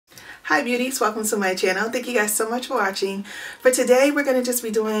Hi beauties, welcome to my channel. Thank you guys so much for watching. For today we're going to just be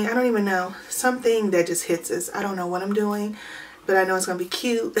doing, I don't even know, something that just hits us. I don't know what I'm doing, but I know it's going to be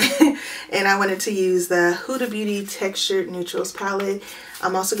cute. And I wanted to use the Huda Beauty Textured Neutrals palette.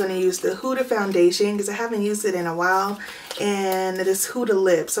 I'm also going to use the Huda foundation because I haven't used it in a while. And it is Huda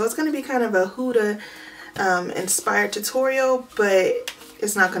lip. So it's going to be kind of a Huda inspired tutorial, but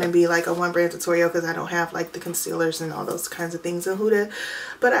it's not going to be like a one brand tutorial because I don't have like the concealers and all those kinds of things in Huda.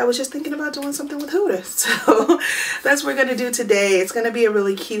 But I was just thinking about doing something with Huda. So that's what we're going to do today. It's going to be a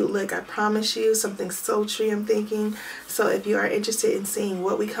really cute look. I promise you, something sultry I'm thinking. So if you are interested in seeing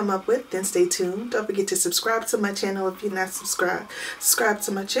what we come up with, then stay tuned. Don't forget to subscribe to my channel if you're not subscribed. Subscribe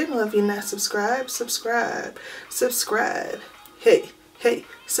to my channel if you're not subscribed. Subscribe. Hey,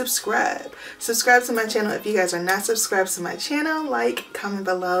 subscribe to my channel if you guys are not subscribed to my channel. Like, comment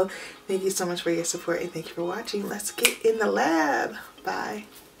below. Thank you so much for your support and thank you for watching. Let's get in the lab. Bye.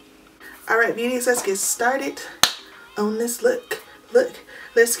 Alright beauties, let's get started on this look.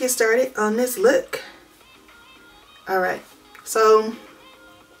 Let's get started on this look. Alright, so I'm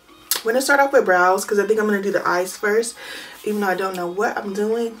going to start off with brows because I think I'm going to do the eyes first. Even though I don't know what I'm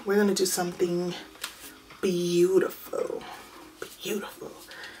doing, we're going to do something beautiful. Beautiful.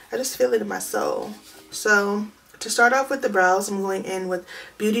 I just feel it in my soul. So to start off with the brows, I'm going in with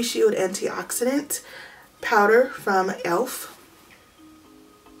Beauty Shield Antioxidant powder from e.l.f.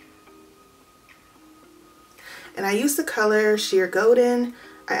 And I use the color Sheer Golden.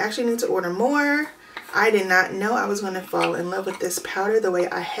 I actually need to order more. I did not know I was going to fall in love with this powder the way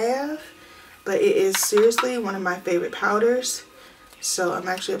I have, but it is seriously one of my favorite powders. So I'm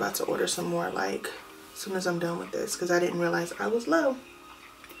actually about to order some more like as soon as I'm done with this because I didn't realize I was low.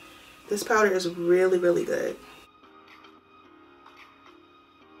 This powder is really, really good.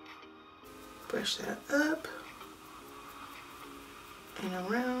 Brush that up and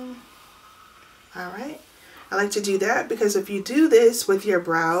around. Alright. I like to do that because if you do this with your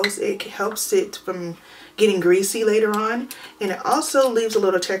brows, it helps it from getting greasy later on. And it also leaves a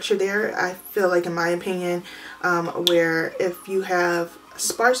little texture there, I feel like, in my opinion, where if you have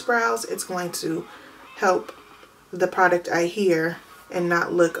sparse brows, it's going to help the product eye here and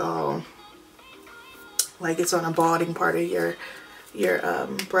not look all like it's on a balding part of your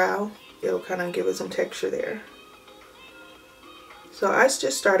brow. It'll kind of give it some texture there. So I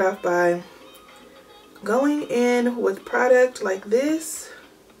just start off by going in with product like this.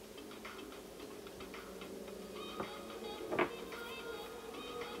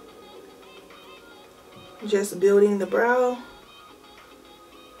 Just building the brow.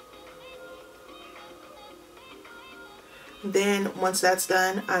 Then once that's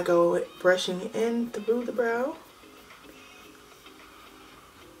done, I go brushing in through the brow.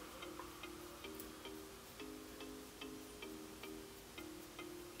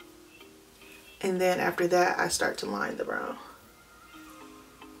 And then after that, I start to line the brow.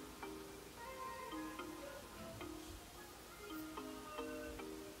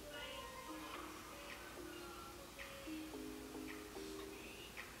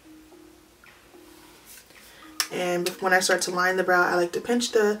 And when I start to line the brow, I like to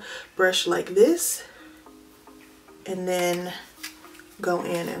pinch the brush like this and then go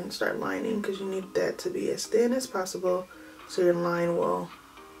in and start lining because you need that to be as thin as possible so your line will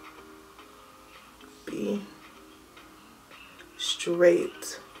be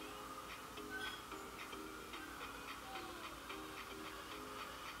straight.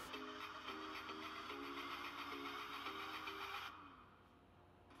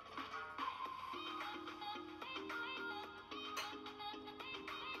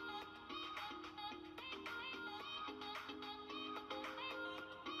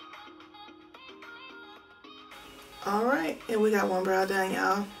 Alright, and we got one brow done,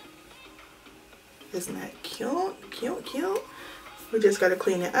 y'all. Isn't that cute? Cute. We just got to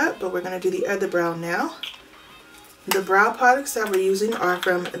clean it up, but we're going to do the other brow now. The brow products that we're using are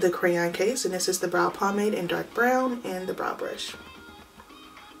from the Crayon Case, and this is the brow pomade in dark brown and the brow brush.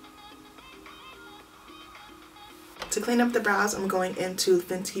 To clean up the brows, I'm going into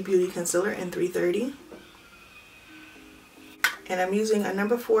Fenty Beauty Concealer in 330. And I'm using a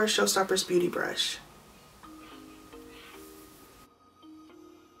number 4 Showstoppers Beauty Brush.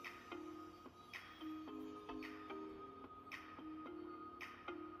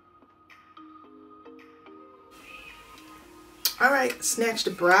 Alright,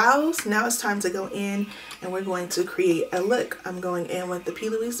 snatched brows. Now it's time to go in and we're going to create a look. I'm going in with the P.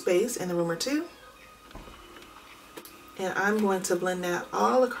 Louise Base in the Rumor 2. And I'm going to blend that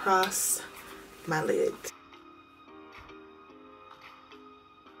all across my lid.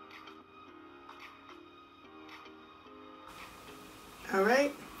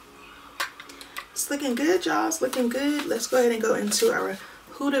 Alright, It's looking good, y'all. It's looking good. Let's go ahead and go into our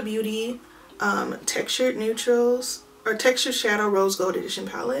Huda Beauty Textured Neutrals or Textured Shadow Rose Gold Edition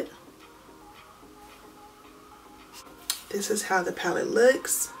palette. This is how the palette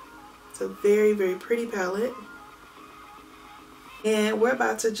looks. It's a very, very pretty palette. And we're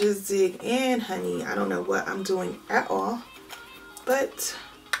about to just dig in, honey. I don't know what I'm doing at all, but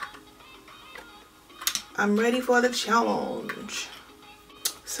I'm ready for the challenge.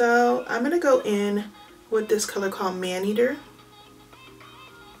 So I'm gonna go in with this color called Man Eater.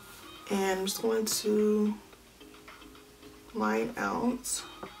 And I'm just going to line out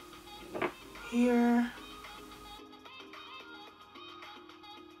here.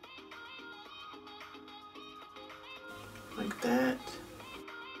 Like that.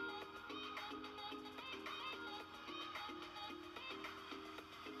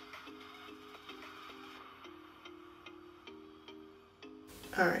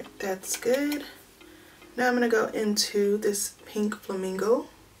 All right, that's good. Now I'm gonna go into this pink flamingo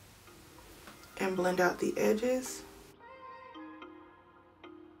and blend out the edges.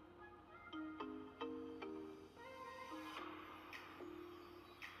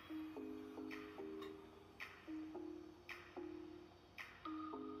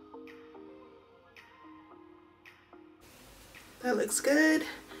 That looks good.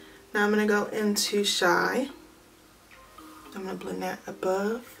 Now I'm gonna go into Shy. I'm gonna blend that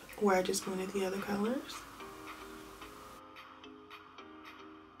above where I just blended the other colors.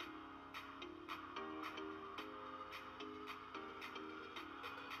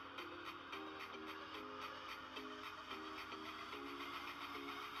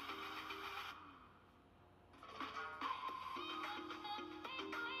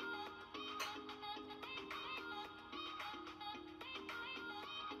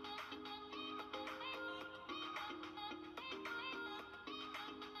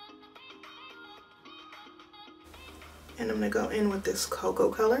 And I'm going to go in with this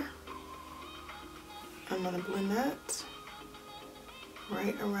cocoa color. I'm going to blend that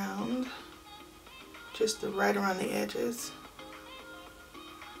right around, just right around the edges.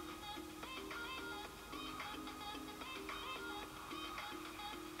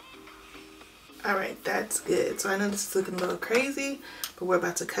 Alright, that's good. So I know this is looking a little crazy, but we're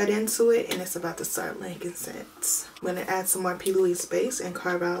about to cut into it and it's about to start making sense. I'm going to add some more P. Louise space and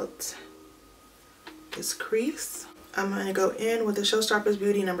carve out this crease. I'm going to go in with the Showstoppers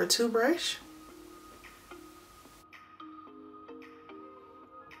Beauty No. 2 brush.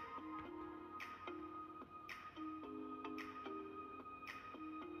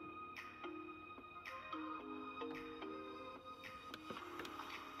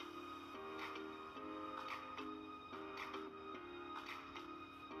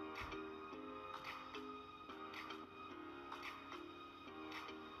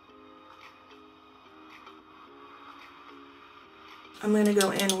 I'm going to go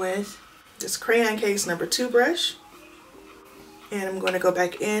in with this Crayon Case No. 2 brush, and I'm going to go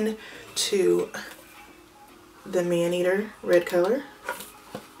back in to the Man Eater red color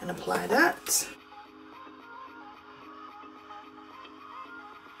and apply that.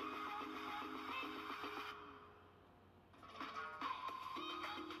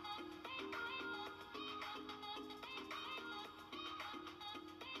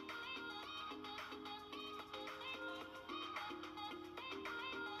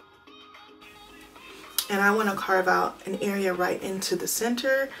 And I want to carve out an area right into the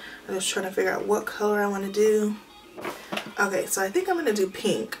center. I'm just trying to figure out what color I want to do. Okay, so I think I'm going to do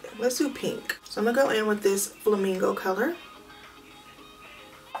pink. Let's do pink. So I'm going to go in with this flamingo color.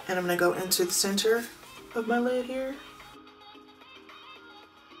 And I'm going to go into the center of my lid here.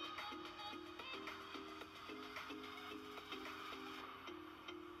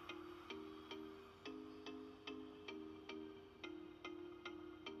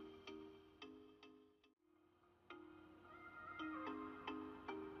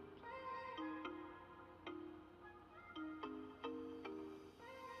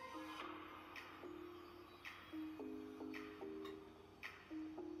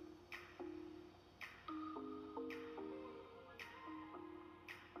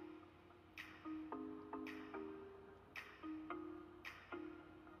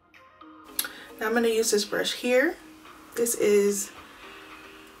 Now I'm going to use this brush here. This is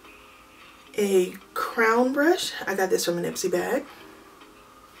a crown brush. I got this from a Nipsey bag.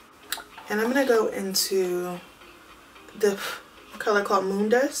 And I'm going to go into the color called Moon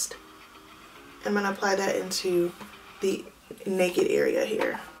Dust. I'm going to apply that into the naked area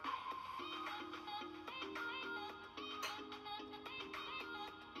here.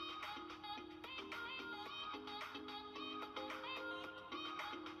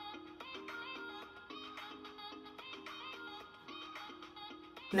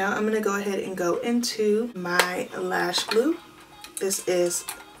 Now I'm going to go ahead and go into my lash glue. This is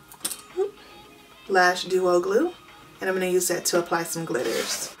Lash Duo Glue, and I'm going to use that to apply some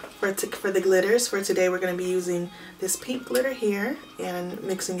glitters. For the glitters for today, we're going to be using this pink glitter here and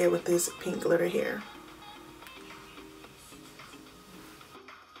mixing it with this pink glitter here.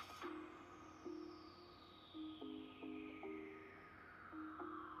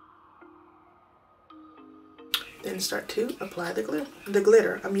 Then start to apply the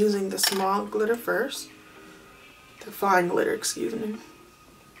glitter. I'm using the small glitter first, the fine glitter, excuse me.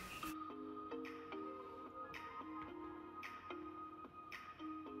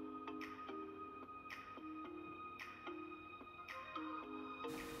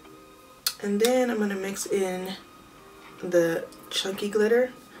 And then I'm going to mix in the chunky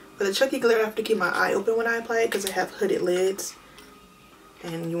glitter. For the chunky glitter, I have to keep my eye open when I apply it because I have hooded lids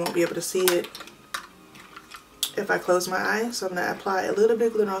and you won't be able to see it if I close my eye. So I'm going to apply a little bit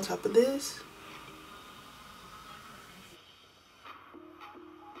of glitter on top of this.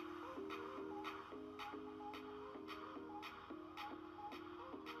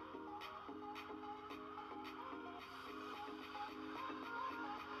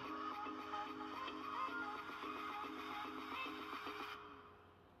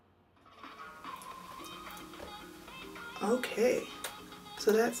 Okay,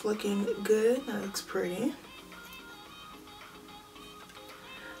 so that's looking good. That looks pretty.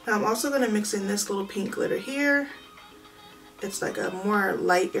 Now I'm also going to mix in this little pink glitter here. It's like a more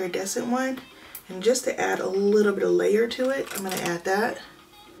light iridescent one. And just to add a little bit of layer to it, I'm going to add that.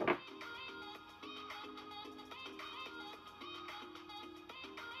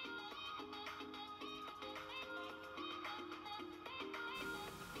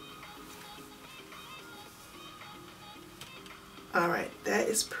 Alright, that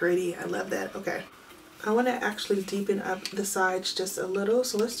is pretty. I love that. Okay. I want to actually deepen up the sides just a little,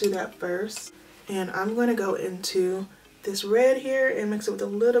 so let's do that first. And I'm going to go into this red here and mix it with a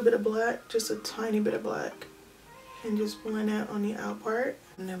little bit of black, just a tiny bit of black. And just blend that on the out part,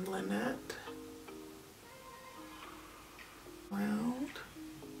 and then blend that around.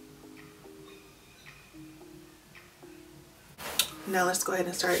 Now let's go ahead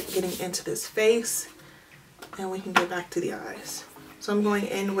and start getting into this face, and we can get back to the eyes. So I'm going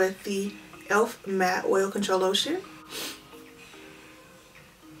in with the e.l.f. Matte Oil Control Lotion.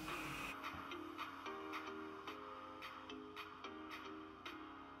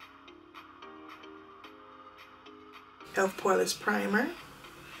 e.l.f. Poreless Primer.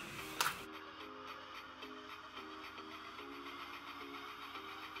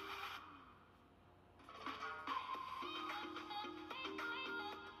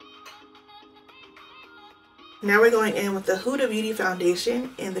 Now we're going in with the Huda Beauty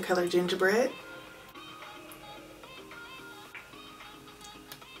Foundation in the color Gingerbread.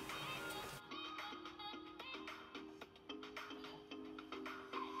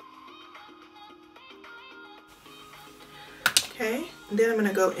 Okay, and then I'm going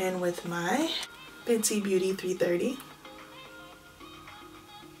to go in with my Fenty Beauty 330.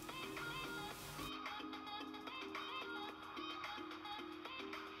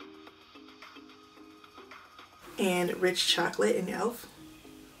 And Rich Chocolate in e.l.f.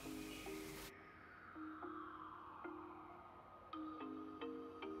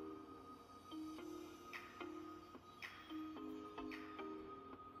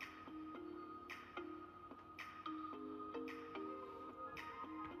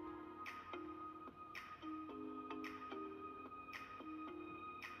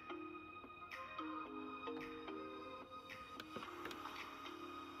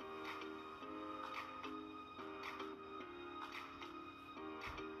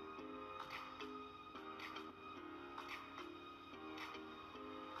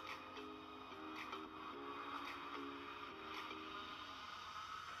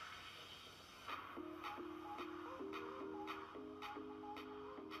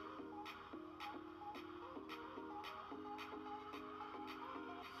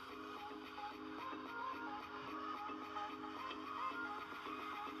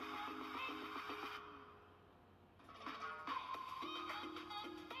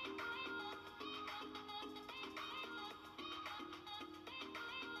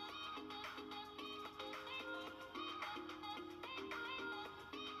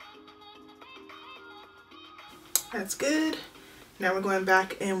 That's good. Now we're going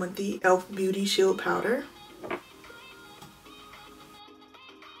back in with the e.l.f. Beauty Shield Powder.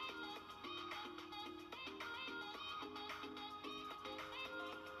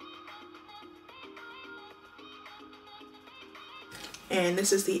 And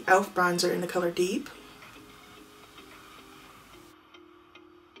this is the e.l.f. bronzer in the color Deep.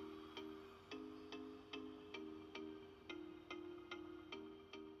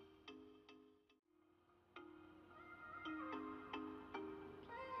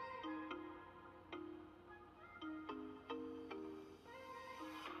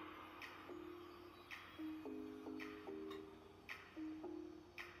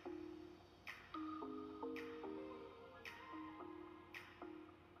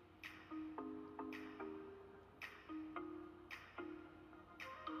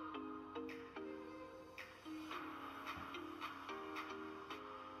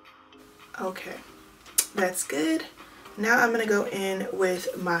 Okay, that's good. Now I'm going to go in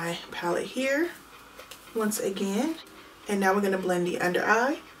with my palette here once again, and now we're going to blend the under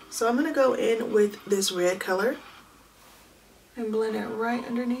eye. So I'm going to go in with this red color and blend it right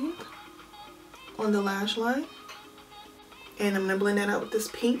underneath on the lash line, and I'm going to blend that out with this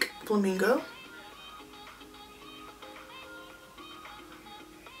pink flamingo.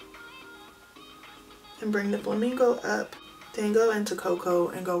 And bring the flamingo up, then go into cocoa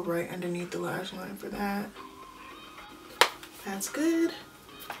and go right underneath the lash line for that. That's good.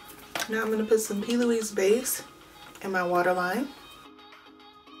 Now I'm going to put some P. Louise base in my waterline.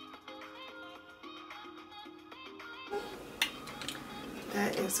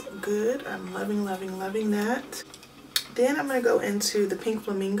 That is good. I'm loving, loving, loving that. Then I'm going to go into the pink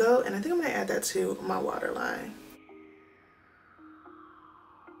flamingo, and I think I'm going to add that to my waterline.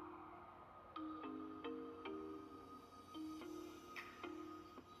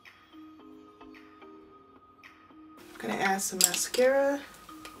 I'm going to add some mascara.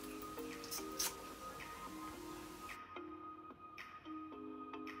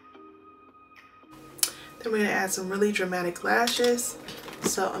 Then we're going to add some really dramatic lashes.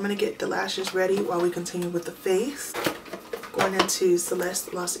 So I'm going to get the lashes ready while we continue with the face. Going into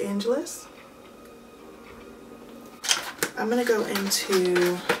Celeste Los Angeles. I'm going to go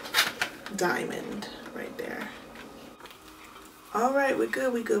into Diamond right there. Alright, we're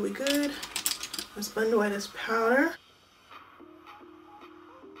good, we good, we good. Let's blend away this powder.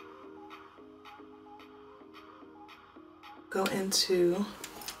 Go into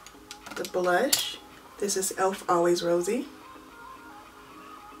the blush. This is e.l.f. Always Rosy.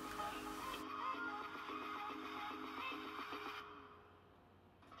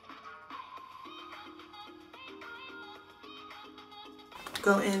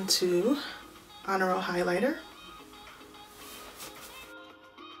 Go into Honor Roll highlighter.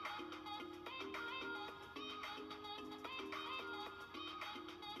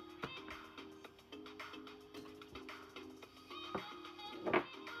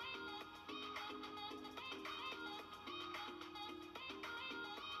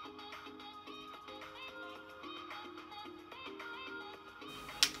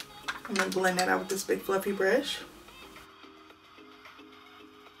 I'm going to blend that out with this big fluffy brush.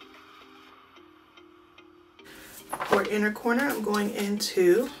 For inner corner, I'm going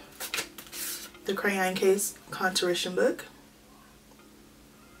into the Crayon Case Contouration Book.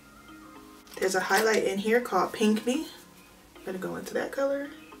 There's a highlight in here called Pink Me. I'm going to go into that color.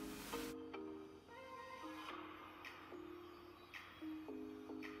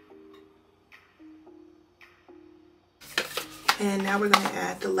 And now we're going to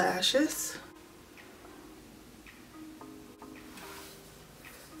add the lashes.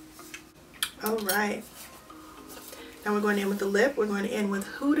 All right. Now we're going in with the lip. We're going in with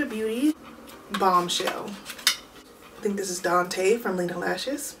Huda Beauty Bombshell. I think this is Dante from Lena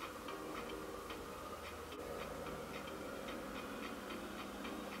Lashes.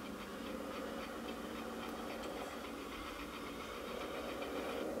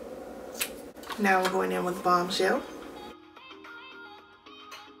 Now we're going in with Bombshell.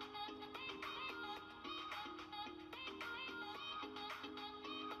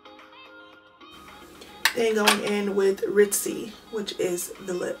 Then going in with Ritzy, which is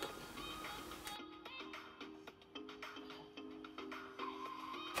the lip.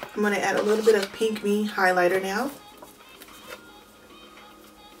 I'm going to add a little bit of Pink Me highlighter now.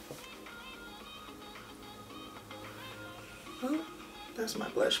 Oh, that's my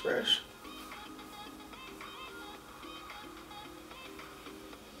blush brush.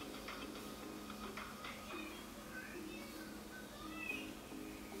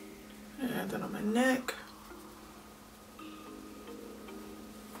 Add that on my neck.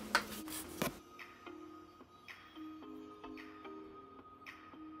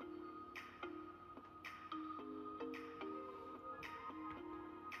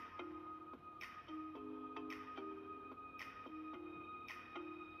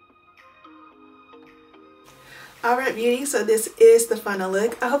 Alright beauty, so this is the final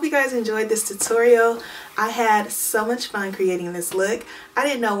look. I hope you guys enjoyed this tutorial. I had so much fun creating this look. I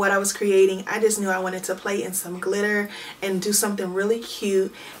didn't know what I was creating. I just knew I wanted to play in some glitter and do something really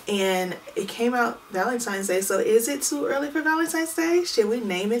cute, and it came out Valentine's Day. So is it too early for Valentine's Day? Should we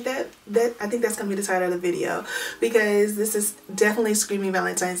name it that? I think that's gonna be the title of the video, because this is definitely screaming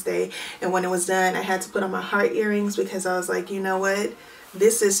Valentine's Day. And when it was done, I had to put on my heart earrings because I was like, you know what?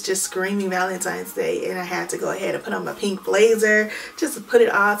 This is just screaming Valentine's Day, and I had to go ahead and put on my pink blazer just to put it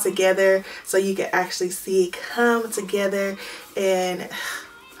all together so you can actually see it come together. And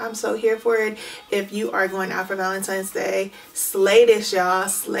I'm so here for it. If you are going out for Valentine's Day, slay this, y'all.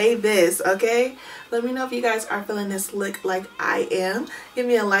 Slay this, okay? Let me know if you guys are feeling this look like I am. Give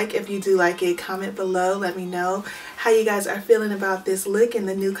me a like if you do like it. Comment below. Let me know how you guys are feeling about this look and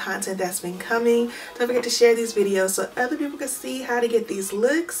the new content that's been coming. Don't forget to share these videos so other people can see how to get these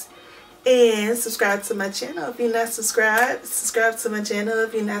looks. And subscribe to my channel if you're not subscribed. Subscribe to my channel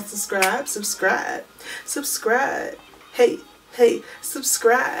if you're not subscribed. Subscribe. Hey,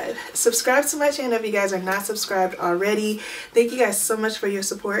 subscribe to my channel if you guys are not subscribed already. Thank you guys so much for your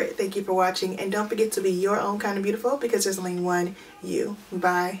support. Thank you for watching, and don't forget to be your own kind of beautiful, because there's only one you.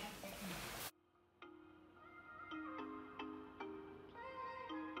 Bye.